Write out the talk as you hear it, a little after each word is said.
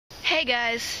Hey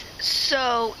guys,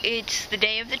 so it's the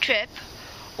day of the trip.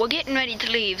 We're getting ready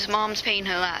to leave. Mom's paying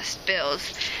her last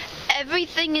bills.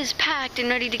 Everything is packed and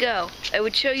ready to go. I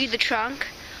would show you the trunk,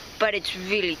 but it's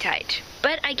really tight.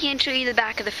 But I can't show you the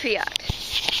back of the Fiat.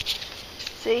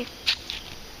 See?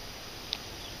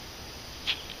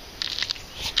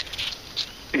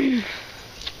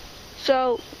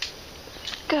 So,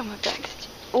 got my bags.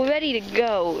 We're ready to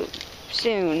go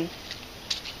soon.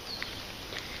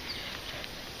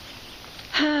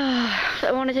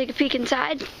 I want to take a peek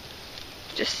inside,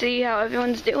 just see how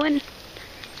everyone's doing.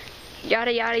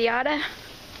 Yada yada yada.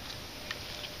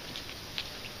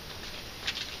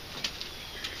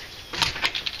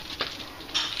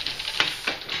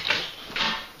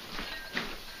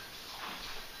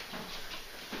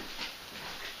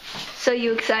 So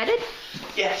you excited?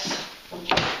 Yes.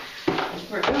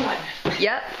 We're going.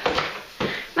 Yep.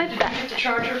 My Did you back. get the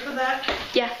charger for that?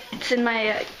 Yeah, it's in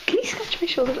my. Can you scratch my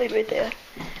shoulder blade right there?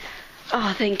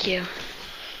 Oh, thank you.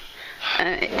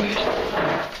 Alright.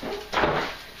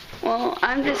 Well,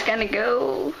 I'm just gonna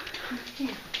go.